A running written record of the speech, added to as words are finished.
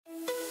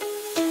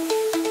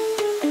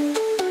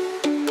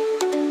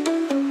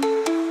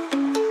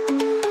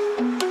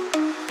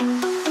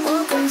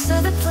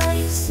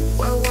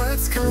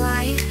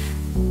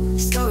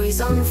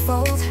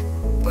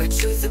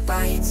truth that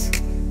bites.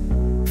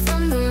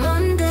 From the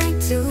mundane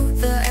to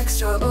the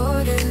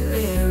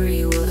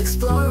extraordinary, we'll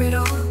explore it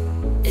all.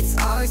 It's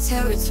our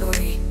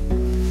territory.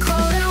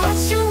 Call it what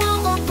you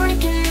want, we'll break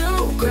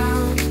new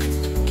ground,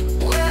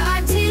 where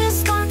ideas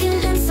spark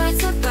and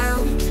insights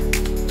abound.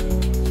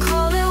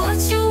 Call it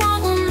what you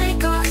want, we'll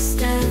make our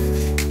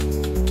stand.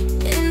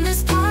 In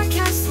this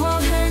podcast,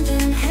 world hand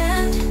in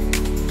hand.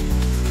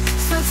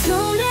 So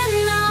tune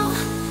in now,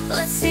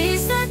 let's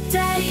seize the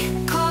day.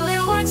 Call it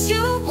what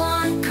you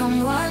want,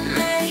 come what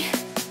may.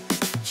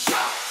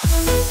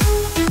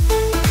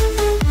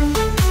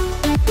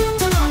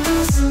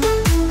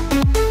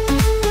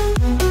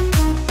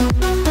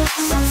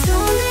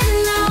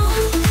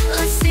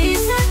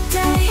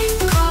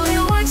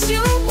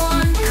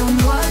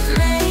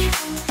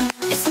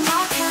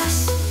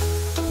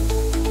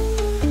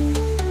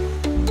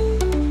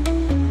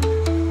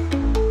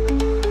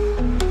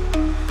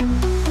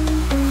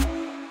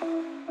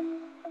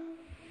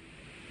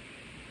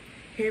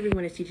 Hey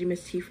everyone, it's DJ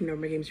Miss T from No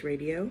More Games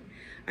Radio.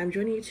 I'm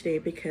joining you today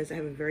because I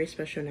have a very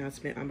special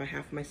announcement on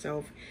behalf of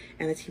myself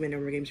and the team at No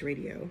More Games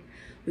Radio.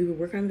 We've been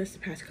working on this the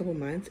past couple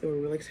months and we're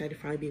really excited to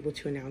finally be able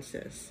to announce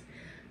this.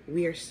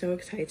 We are so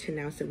excited to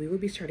announce that we will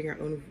be starting our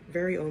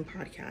very own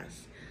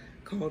podcast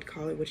called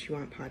Call It What You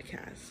Want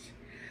Podcast.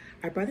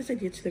 I brought this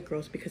idea to the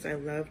girls because I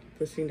love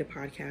listening to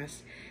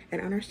podcasts,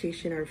 and on our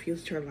station, our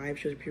fields to our live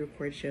shows,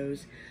 pre-recorded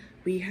shows,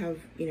 we have,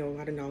 a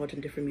lot of knowledge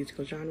in different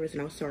musical genres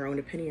and also our own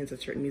opinions on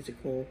certain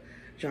musical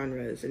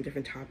genres and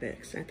different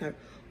topics. And I thought,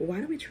 well, why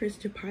don't we turn this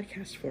into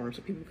podcast form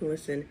so people can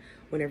listen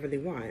whenever they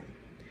want?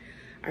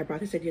 I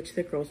brought this idea to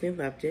the girls and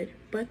they loved it,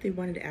 but they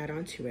wanted to add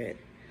on to it.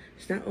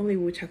 So not only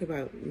will we talk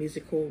about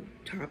musical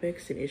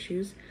topics and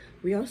issues,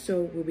 we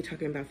also will be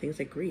talking about things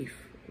like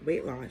grief,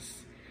 weight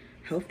loss,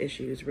 health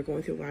issues. We're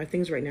going through a lot of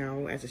things right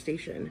now as a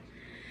station.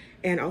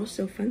 And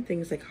also fun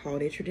things like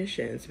holiday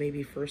traditions,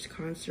 maybe first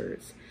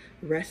concerts,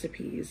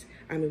 recipes.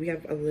 We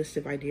have a list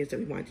of ideas that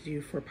we want to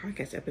do for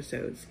podcast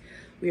episodes.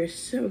 We are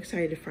so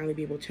excited to finally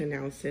be able to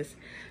announce this.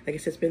 Like I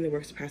said, it's been in the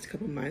works the past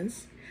couple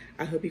months.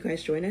 I hope you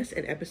guys join us,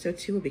 and episode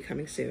 2 will be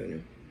coming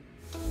soon.